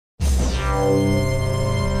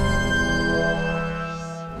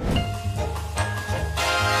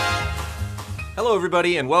Hello,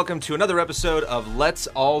 everybody, and welcome to another episode of Let's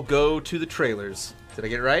All Go to the Trailers. Did I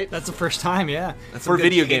get it right? That's the first time, yeah. That's for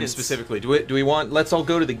video games specifically. Do we want Let's All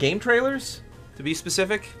Go to the Game Trailers, to be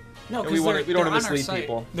specific? No, because we don't want to mislead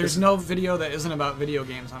people. There's no video that isn't about video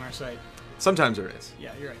games on our site. Sometimes there is.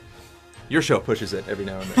 Yeah, you're right. Your show pushes it every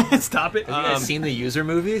now and then. Stop it. Have you guys seen the user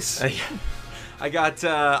movies?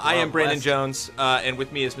 I am Brandon Jones, and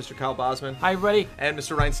with me is Mr. Kyle Bosman. Hi, everybody. And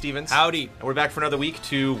Mr. Ryan Stevens. Howdy. And we're back for another week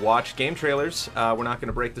to watch Game Trailers. We're not going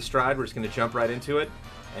to break the stride. We're just going to jump right into it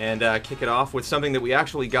and kick it off with something that we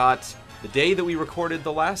actually got the day that we recorded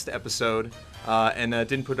the last episode, and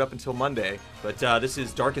didn't put it up until Monday. But this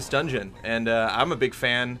is Darkest Dungeon, and I'm a big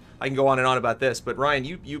fan. I can go on and on about this, but Ryan,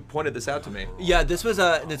 you pointed this out to me. Yeah, this was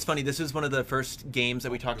and it's funny. This was one of the first games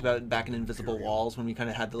that we talked about back in Invisible Walls when we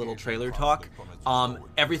kind of had the little trailer talk.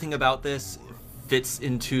 Everything about this fits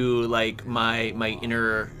into like my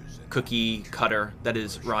inner cookie cutter that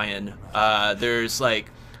is Ryan. There's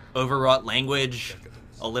like overwrought language,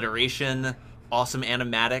 alliteration, awesome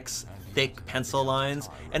animatics, thick pencil lines,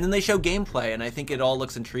 and then they show gameplay, and I think it all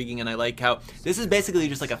looks intriguing, and I like how this is basically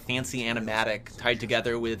just like a fancy animatic tied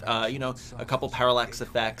together with a couple parallax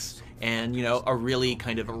effects and a really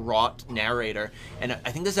kind of wrought narrator. And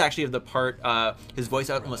I think this is actually the part his voice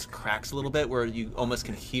out almost cracks a little bit, where you almost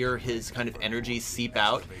can hear his kind of energy seep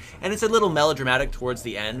out, and it's a little melodramatic towards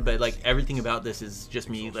the end, but like everything about this is just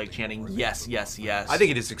me like chanting yes, yes, yes. I think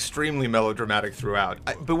it is extremely melodramatic throughout,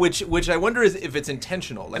 but which I wonder is if it's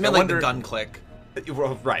intentional. Like, I mean, like the gun click.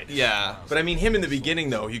 Well, right. Yeah. But I mean, him in the beginning,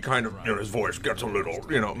 though, he kind of, his voice gets a little,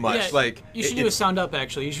 much. Yeah, like you should do a sound up,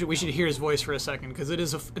 actually. We should hear his voice for a second, because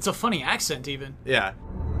it's a funny accent, even. Yeah.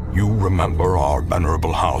 You remember our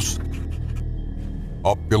venerable house,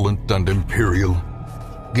 opulent and imperial,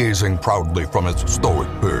 gazing proudly from its stoic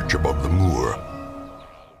perch above the moor.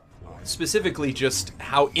 Specifically, just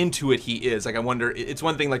how into it he is. Like, I wonder, it's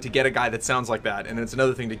one thing like to get a guy that sounds like that, and it's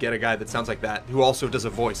another thing to get a guy that sounds like that who also does a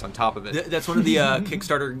voice on top of it. That's one of the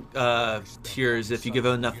Kickstarter tiers. If you give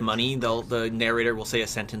enough money, the narrator will say a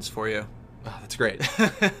sentence for you. Oh, that's great.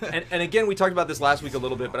 and again, we talked about this last week a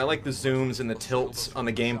little bit, but I like the zooms and the tilts on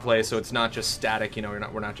the gameplay, so it's not just static. We're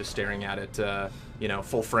not just staring at it,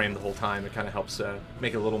 full frame the whole time. It kind of helps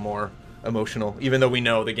make it a little more emotional, even though we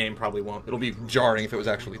know the game probably won't. It'll be jarring if it was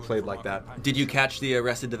actually played like that. Did you catch the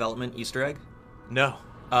Arrested Development Easter egg? No.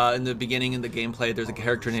 In the beginning in the gameplay, there's a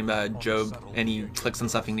character named Job, and he clicks on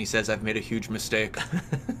something and he says, "I've made a huge mistake."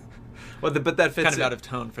 Well, but that fits kind of out of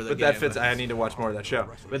tone for the game. But that fits. I need to watch more of that show.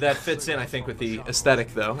 But that fits in, I think, with the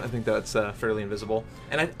aesthetic, though. I think that's fairly invisible.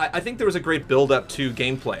 And I think there was a great build-up to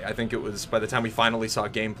gameplay. I think it was, by the time we finally saw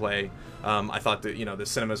gameplay, I thought that, the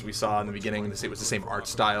cinemas we saw in the beginning, it was the same art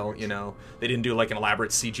style, They didn't do, like, an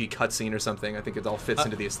elaborate CG cutscene or something. I think it all fits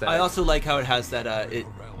into the aesthetic. I also like how it has that, it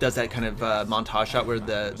does that kind of montage shot where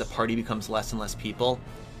the party becomes less and less people.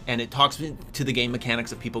 And it talks to the game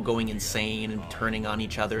mechanics of people going insane and turning on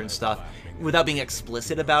each other and stuff. Without being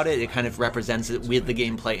explicit about it, it kind of represents it with the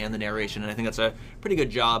gameplay and the narration. And I think that's a pretty good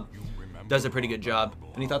job. Does a pretty good job.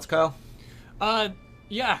 Any thoughts, Kyle?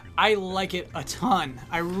 Yeah, I like it a ton.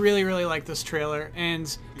 I really, really like this trailer.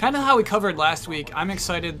 And kind of how we covered last week, I'm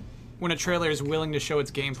excited when a trailer is willing to show its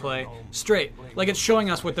gameplay straight. Like, it's showing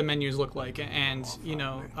us what the menus look like and,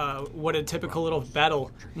 what a typical little battle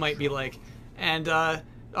might be like. And,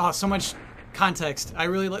 so much context. I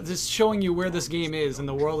really like this, showing you where this game is and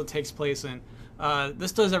the world it takes place in.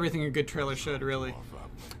 This does everything a good trailer should, really.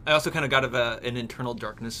 I also kind of got an Internal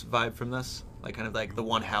Darkness vibe from this. Like, kind of like the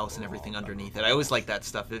one house and everything underneath it. I always like that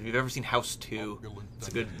stuff. If you've ever seen House 2, it's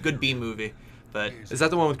a good B movie. But is that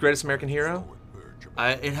the one with Greatest American Hero?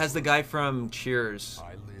 It has the guy from Cheers.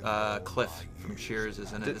 Cliff from Cheers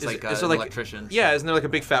is in it. It's like an electrician. Yeah, isn't there like a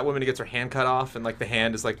big fat woman who gets her hand cut off, and like the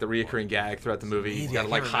hand is like the reoccurring gag throughout the movie? You gotta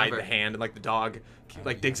like hide the hand, and like the dog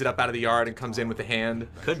like digs it up out of the yard and comes in with the hand.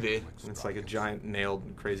 Could be. And it's like a giant nailed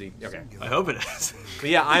crazy. Okay, I hope it is. But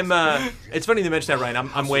yeah, I'm. It's funny you mention that, Ryan.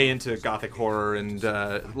 I'm way into gothic horror and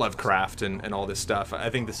Lovecraft and all this stuff. I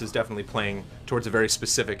think this is definitely playing towards a very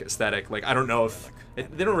specific aesthetic. Like, I don't know if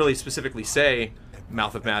they don't really specifically say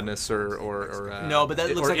Mouth of Madness or no, but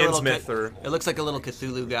that looks like a little it looks like a little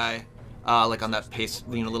Cthulhu guy, like on that pace,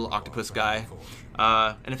 little octopus guy.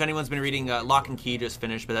 And if anyone's been reading Lock and Key, just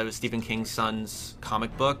finished, but that was Stephen King's son's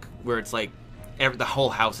comic book, where it's like the whole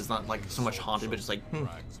house is not like so much haunted, but just like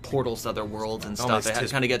portals to other worlds and stuff.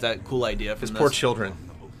 It kind of gets that cool idea from his poor children.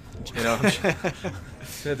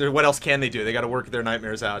 What else can they do? They got to work their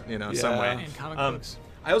nightmares out, some way. And comic books.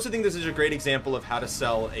 I also think this is a great example of how to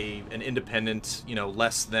sell an independent,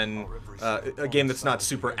 less than a game that's not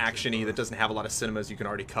super actiony, that doesn't have a lot of cinemas you can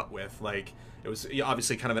already cut with. Like, it was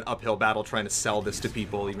obviously kind of an uphill battle trying to sell this to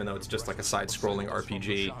people, even though it's just like a side-scrolling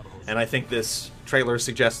RPG. And I think this trailer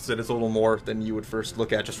suggests that it's a little more than you would first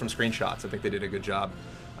look at just from screenshots. I think they did a good job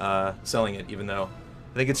selling it, even though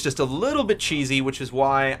I think it's just a little bit cheesy, which is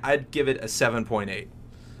why I'd give it a 7.8.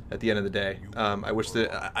 At the end of the day,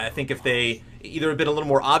 I think if they either have been a little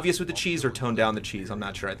more obvious with the cheese or toned down the cheese, I'm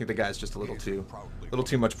not sure. I think the guy's just a little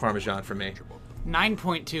too much Parmesan for me.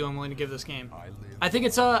 9.2 I'm willing to give this game. I think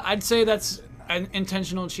it's I'd say that's an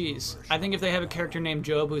intentional cheese. I think if they have a character named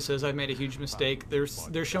Job who says I've made a huge mistake,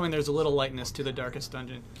 they're showing there's a little lightness to the Darkest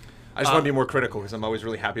Dungeon. I just want to be more critical because I'm always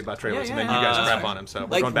really happy about trailers, and then you guys crap on them. So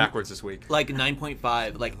we're going backwards this week. Like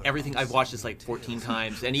 9.5, like everything I've watched this like 14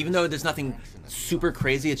 times, and even though there's nothing super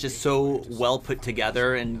crazy, it's just so well put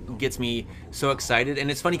together and gets me so excited. And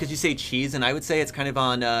it's funny because you say cheese, and I would say it's kind of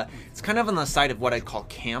on the side of what I'd call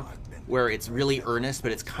camp, where it's really earnest,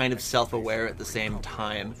 but it's kind of self-aware at the same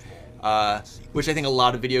time. Which I think a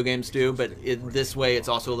lot of video games do, but this way it's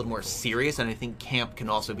also a little more serious, and I think camp can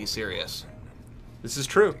also be serious. This is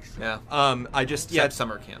true. Yeah.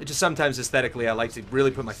 Summer camp. It just sometimes aesthetically, I like to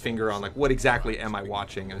really put my finger on like what exactly am I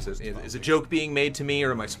watching? Is a joke being made to me,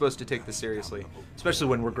 or am I supposed to take this seriously? Especially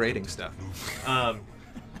when we're grading stuff.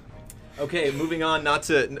 Okay, moving on. Not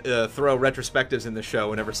to throw retrospectives in the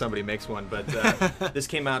show whenever somebody makes one, but this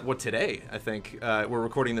came out today? I think we're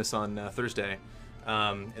recording this on Thursday,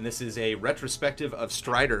 and this is a retrospective of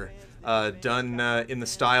Strider, done in the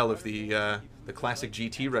style of the classic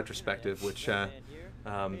GT retrospective, which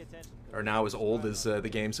are now as old as the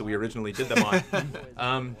games that we originally did them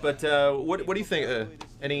on. But what do you think?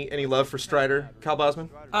 Any love for Strider, Kyle Bosman?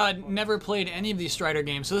 Never played any of these Strider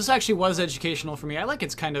games, so this actually was educational for me. I like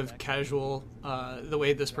it's kind of casual, the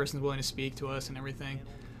way this person's willing to speak to us and everything.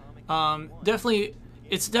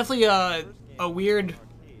 It's definitely a weird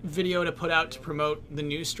video to put out to promote the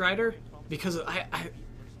new Strider, because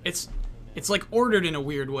it's like ordered in a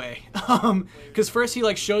weird way. Because first he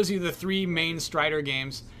like shows you the 3 main Strider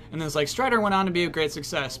games, and then it's like Strider went on to be a great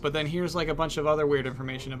success, but then here's like a bunch of other weird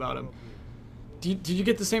information about him. Did you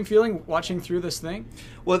get the same feeling watching through this thing?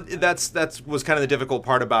 Well, that was kind of the difficult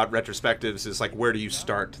part about retrospectives, is like, where do you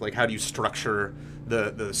start? Like, how do you structure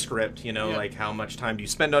the script? Like, how much time do you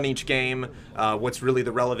spend on each game? What's really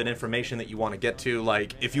the relevant information that you want to get to?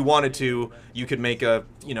 Like, if you wanted to, you could make a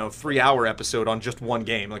 3-hour episode on just one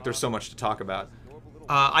game. Like, there's so much to talk about.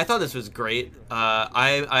 I thought this was great.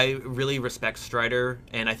 I really respect Strider,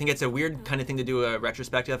 and I think it's a weird kind of thing to do a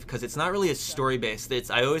retrospective because it's not really a story based.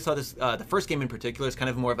 I always thought this the first game in particular is kind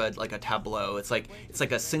of more of a tableau. It's like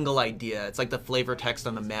a single idea. It's like the flavor text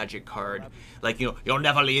on the magic card. Like, you'll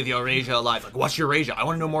never leave Eurasia alive. Like, what's Eurasia? I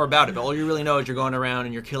want to know more about it. But all you really know is you're going around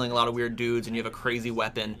and you're killing a lot of weird dudes and you have a crazy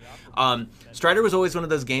weapon. Strider was always one of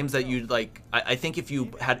those games that you'd like. I think if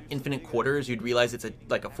you had infinite quarters, you'd realize it's a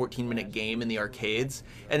 14-minute game in the arcades.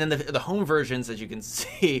 And then the home versions, as you can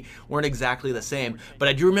see, weren't exactly the same. But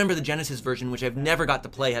I do remember the Genesis version, which I've never got to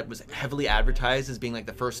play, was heavily advertised as being like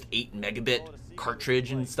the first 8 megabit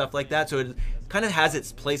cartridge and stuff like that. So it kind of has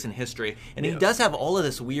its place in history. And he does have all of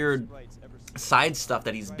this weird side stuff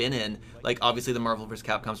that he's been in. Like, obviously the Marvel vs.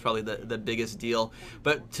 Capcom is probably the biggest deal.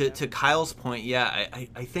 But to Kyle's point, I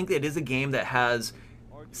think it is a game that has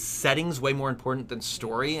settings way more important than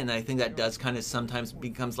story, and I think that does kind of sometimes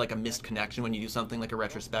becomes like a missed connection when you do something like a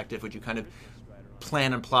retrospective, which you kind of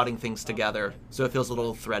plan on plotting things together, so it feels a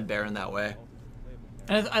little threadbare in that way.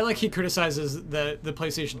 And I like he criticizes the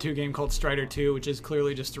PlayStation 2 game called Strider 2, which is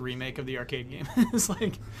clearly just a remake of the arcade game.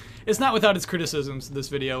 It's not without its criticisms, this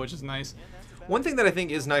video, which is nice. One thing that I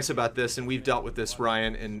think is nice about this, and we've dealt with this,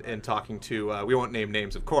 Ryan, in talking to, we won't name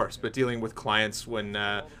names, of course, but dealing with clients when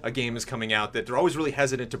a game is coming out, that they're always really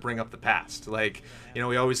hesitant to bring up the past. Like,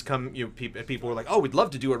 we always come, people are like, oh, we'd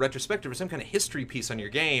love to do a retrospective or some kind of history piece on your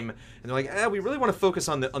game. And they're like, we really want to focus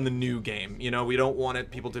on the new game. We don't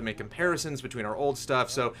want people to make comparisons between our old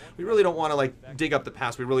stuff, so we really don't want to, like, dig up the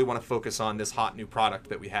past. We really want to focus on this hot new product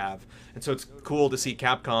that we have. And so it's cool to see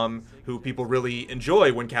Capcom, who people really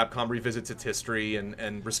enjoy when Capcom revisits its history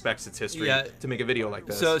and respects its history, to make a video like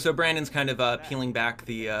this. So Brandon's kind of peeling back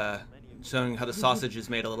showing how the sausage is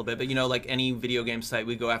made a little bit. But, like any video game site,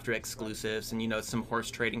 we go after exclusives and, it's some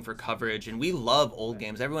horse trading for coverage. And we love old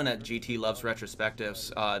games. Everyone at GT loves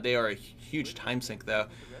retrospectives. They are a huge time sink, though.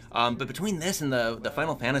 But between this and the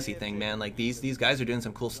Final Fantasy thing, man, like these guys are doing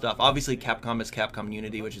some cool stuff. Obviously, Capcom is Capcom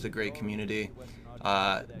Unity, which is a great community.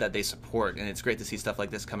 that they support, and it's great to see stuff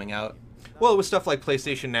like this coming out. Well, with stuff like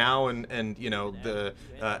PlayStation Now and you know the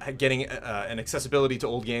getting an accessibility to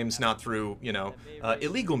old games not through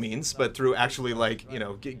illegal means, but through actually like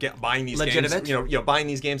buying these Legitimate. games, buying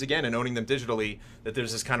these games again and owning them digitally. That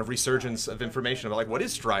there's this kind of resurgence of information about like what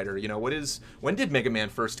is Strider, when did Mega Man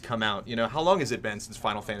first come out, how long has it been since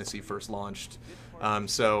Final Fantasy first launched.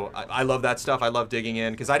 So I love that stuff. I love digging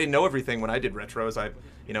in because I didn't know everything when I did retros.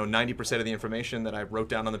 90% of the information that I wrote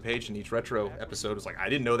down on the page in each retro episode was like, I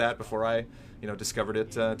didn't know that before I, discovered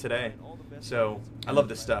it today. So I love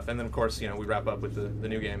this stuff. And then, of course, we wrap up with the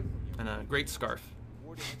new game. And a great scarf.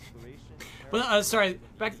 But sorry,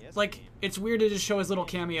 back it's weird to just show his little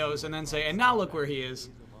cameos and then say, and now look where he is.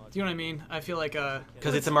 Do you know what I mean? I feel like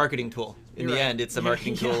because it's a marketing tool. In the end, it's a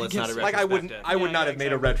marketing tool. It's not a like retrospective. I would not have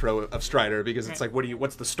made a retro of Strider because it's like,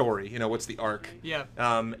 what's the story? What's the arc? Yeah.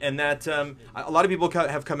 And that a lot of people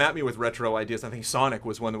have come at me with retro ideas. I think Sonic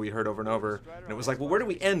was one that we heard over and over, and it was like, well, where do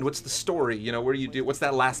we end? What's the story? Where do you do? What's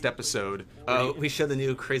that last episode? We showed the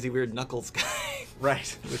new crazy weird Knuckles guy. Right.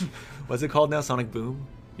 What's it called now? Sonic Boom.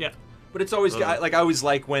 Yeah. But it's always I always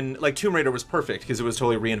like when Tomb Raider was perfect because it was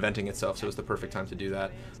totally reinventing itself, so it was the perfect time to do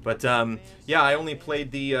that. But I only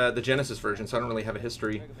played the Genesis version, so I don't really have a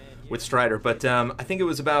history with Strider. But I think it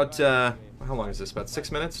was about how long is this? About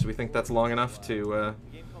 6 minutes? Do we think that's long enough to?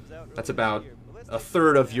 That's about a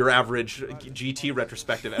third of your average GT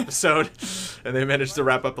retrospective episode, and they managed to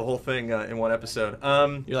wrap up the whole thing in one episode.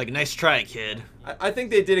 You're like, nice try, kid. I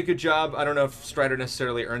think they did a good job. I don't know if Strider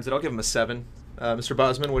necessarily earns it. I'll give them a 7. Mr.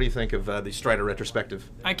 Bosman, what do you think of the Strider retrospective?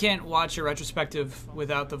 I can't watch a retrospective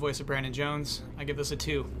without the voice of Brandon Jones. I give this a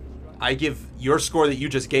 2. I give your score that you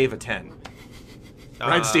just gave a 10.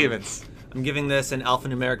 Ryan Stevens. I'm giving this an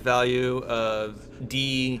alphanumeric value of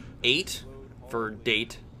D8 for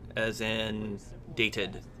date, as in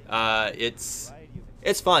dated. It's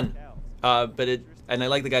fun, and I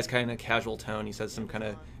like the guy's kind of casual tone. He says some kind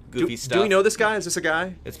of goofy stuff. Do we know this guy? Is this a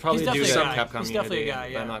guy? It's probably He's due to definitely a some guy. Capcom He's community. definitely a guy,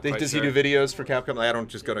 yeah. I'm not quite Does sure. he do videos for Capcom? I don't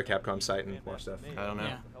just go to Capcom's site and watch stuff. I don't know.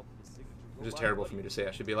 Yeah. It's just terrible for me to say.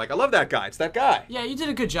 I should be like, I love that guy. It's that guy. Yeah, you did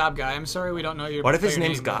a good job, Guy. I'm sorry we don't know your. What if his your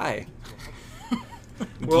name's name. Guy?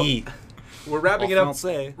 Well, Guy. We're wrapping it up.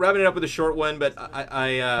 Français. Wrapping it up with a short one, but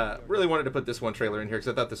I really wanted to put this one trailer in here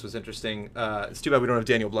because I thought this was interesting. It's too bad we don't have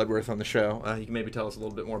Daniel Bloodworth on the show. He can maybe tell us a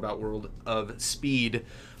little bit more about World of Speed,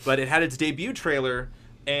 but it had its debut trailer,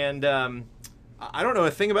 and I don't know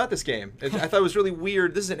a thing about this game. I thought it was really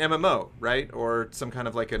weird. This is an MMO, right? Or some kind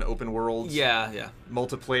of like an open world Yeah.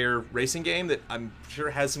 multiplayer racing game that I'm sure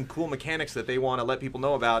has some cool mechanics that they want to let people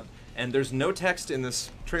know about. And there's no text in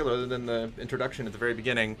this trailer other than the introduction at the very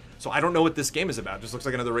beginning. So I don't know what this game is about. It just looks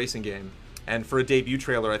like another racing game. And for a debut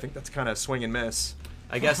trailer, I think that's kind of swing and miss.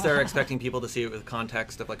 I guess they're expecting people to see it with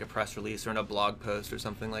context of like a press release or in a blog post or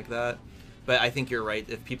something like that. But I think you're right.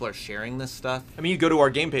 If people are sharing this stuff, I mean, you go to our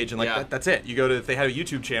game page and like Yeah. that's it. You go to, if they had a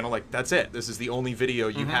YouTube channel, like that's it. This is the only video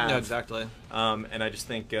you have. No, exactly. And I just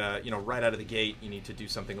think right out of the gate, you need to do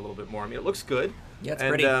something a little bit more. I mean, it looks good. Yeah, it's and,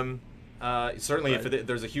 pretty. Certainly, But- if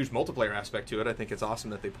there's a huge multiplayer aspect to it, I think it's awesome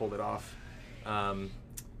that they pulled it off,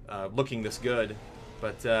 looking this good.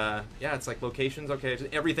 But it's like locations, okay.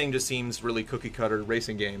 Everything just seems really cookie cutter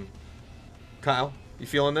racing game. Kyle, you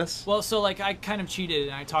feeling this? Well, so I kind of cheated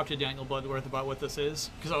and I talked to Daniel Bloodworth about what this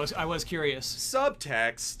is because I was curious.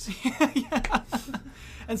 Subtext. Yeah.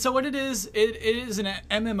 And so what it is an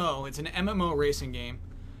MMO. It's an MMO racing game.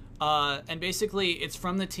 And basically, it's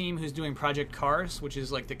from the team who's doing Project Cars, which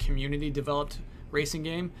is like the community-developed racing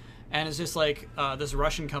game. And it's just like this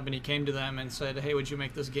Russian company came to them and said, "Hey, would you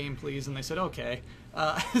make this game, please?" And they said, "Okay."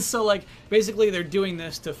 So basically, they're doing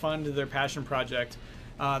this to fund their passion project.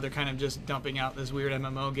 They're kind of just dumping out this weird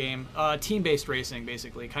MMO game, team-based racing,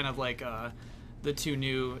 basically, kind of like the two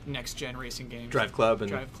new next-gen racing games, Drive Club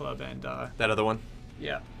and that other one.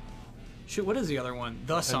 Yeah. Shoot, what is the other one?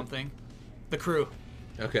 The Crew.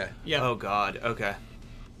 Okay. Yeah. Oh God. Okay.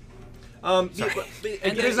 And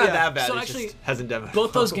It's not that bad. So it actually, just hasn't done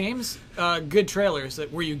both those games, good trailers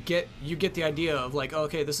where you get the idea of like,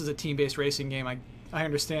 okay, this is a team-based racing game. I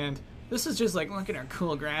understand. This is just like, look at our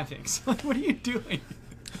cool graphics. Like, what are you doing?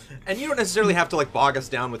 And you don't necessarily have to like bog us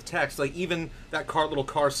down with text. Like even that little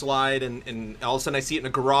car slide, and all of a sudden I see it in a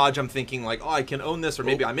garage. I'm thinking like, oh, I can own this, or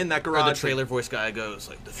maybe I'm in that Or garage. the trailer voice guy goes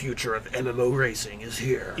like, "The future of MMO racing is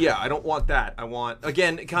here." Yeah, I don't want that. I want,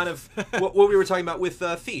 again, kind of what we were talking about with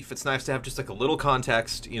Thief. It's nice to have just like a little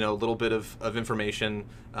context, a little bit of information,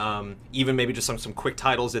 even maybe just some quick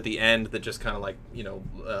titles at the end that just kind of like,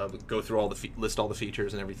 go through list all the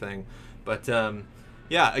features and everything. But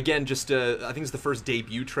again, just I think it's the first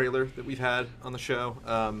debut trailer that we've had on the show.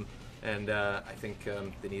 and I think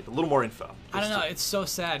they need a little more info. I don't know. It's so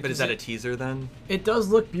sad. But is that a teaser then? It does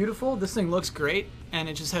look beautiful. This thing looks great, and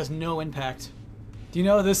it just has no impact. Do you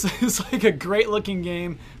know this is like a great looking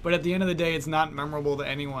game, but at the end of the day, it's not memorable to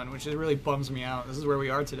anyone, which really bums me out. This is where we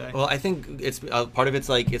are today. Well, I think it's part of it's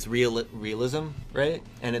like it's realism, right?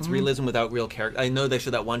 And it's realism without real character. I know they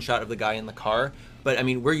showed that one shot of the guy in the car, but I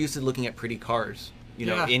mean, we're used to looking at pretty cars, you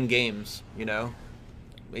know, in games, you know,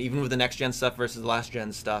 even with the next gen stuff versus the last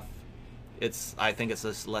gen stuff. I think it's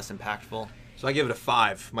just less impactful. So I give it a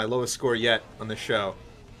 5, my lowest score yet on the show.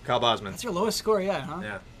 Kyle Bosman. That's your lowest score yet, huh?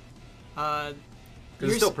 Yeah.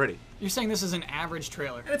 Because it's still pretty. You're saying this is an average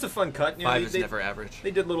trailer. And it's a fun cut. You know, 5 is never average. They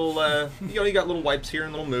did little, you got little wipes here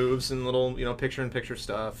and little moves and little, picture-in-picture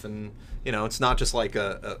stuff. And, it's not just like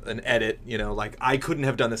an edit, like I couldn't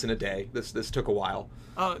have done this in a day. This took a while.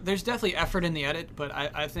 Oh, there's definitely effort in the edit, but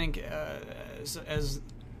I think as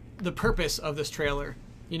the purpose of this trailer,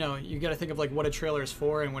 you got to think of like what a trailer is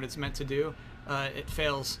for and what it's meant to do. It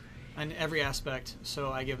fails in every aspect.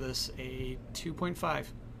 So I give this a 2.5.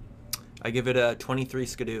 I give it a 23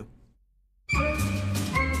 skidoo.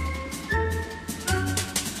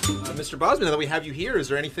 Mr. Bosman, now that we have you here, is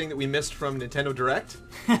there anything that we missed from Nintendo Direct?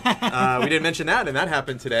 We didn't mention that, and that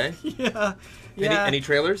happened today. Yeah. Any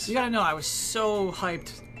trailers? You gotta know, I was so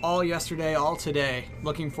hyped all yesterday, all today,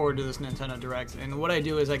 looking forward to this Nintendo Direct. And what I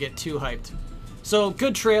do is I get too hyped. So,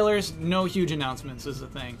 good trailers, no huge announcements is the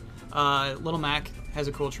thing. Little Mac has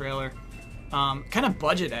a cool trailer. Kind of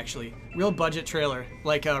budget, actually. Real budget trailer.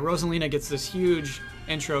 Like, Rosalina gets this huge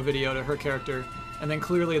intro video to her character, and then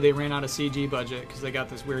clearly they ran out of CG budget because they got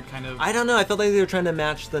this weird kind of... I don't know, I felt like they were trying to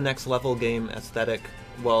match the next level game aesthetic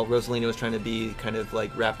while Rosalina was trying to be kind of,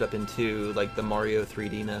 like, wrapped up into, like, the Mario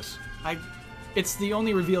 3D-ness. It's the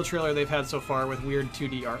only reveal trailer they've had so far with weird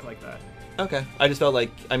 2D art like that. Okay. I just felt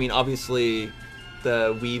like, I mean, obviously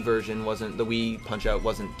the Wii version wasn't... The Wii Punch-Out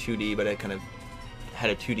wasn't 2D, but it kind of had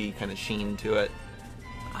a 2D kind of sheen to it.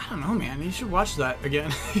 I don't know, man. You should watch that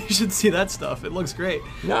again. You should see that stuff. It looks great.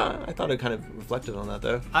 No, I thought it kind of reflected on that,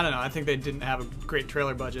 though. I don't know. I think they didn't have a great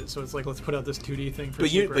trailer budget, so it's like, let's put out this 2D thing for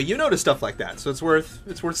But you notice stuff like that, so it's worth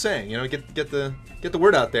saying. Get the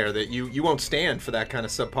word out there that you won't stand for that kind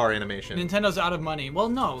of subpar animation. Nintendo's out of money. Well,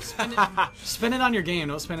 no, spend it on your game.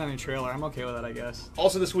 Don't spend it on your trailer. I'm okay with that, I guess.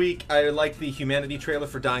 Also this week, I liked the Humanity trailer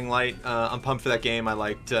for Dying Light. I'm pumped for that game. I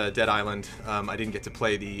liked Dead Island. I didn't get to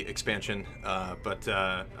play the expansion, but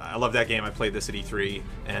I love that game. I played this at E3,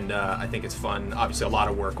 and I think it's fun. Obviously, a lot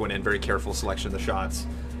of work went in, very careful selection of the shots.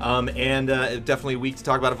 And definitely a week to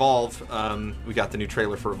talk about Evolve. We got the new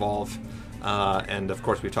trailer for Evolve, and of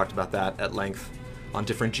course we've talked about that at length on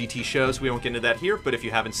different GT shows. We won't get into that here, but if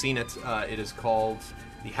you haven't seen it, it is called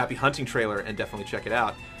the Happy Hunting trailer, and definitely check it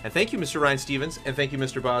out. And thank you, Mr. Ryan Stevens, and thank you,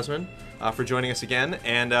 Mr. Bosman, for joining us again,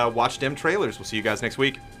 and watch them trailers. We'll see you guys next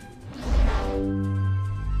week.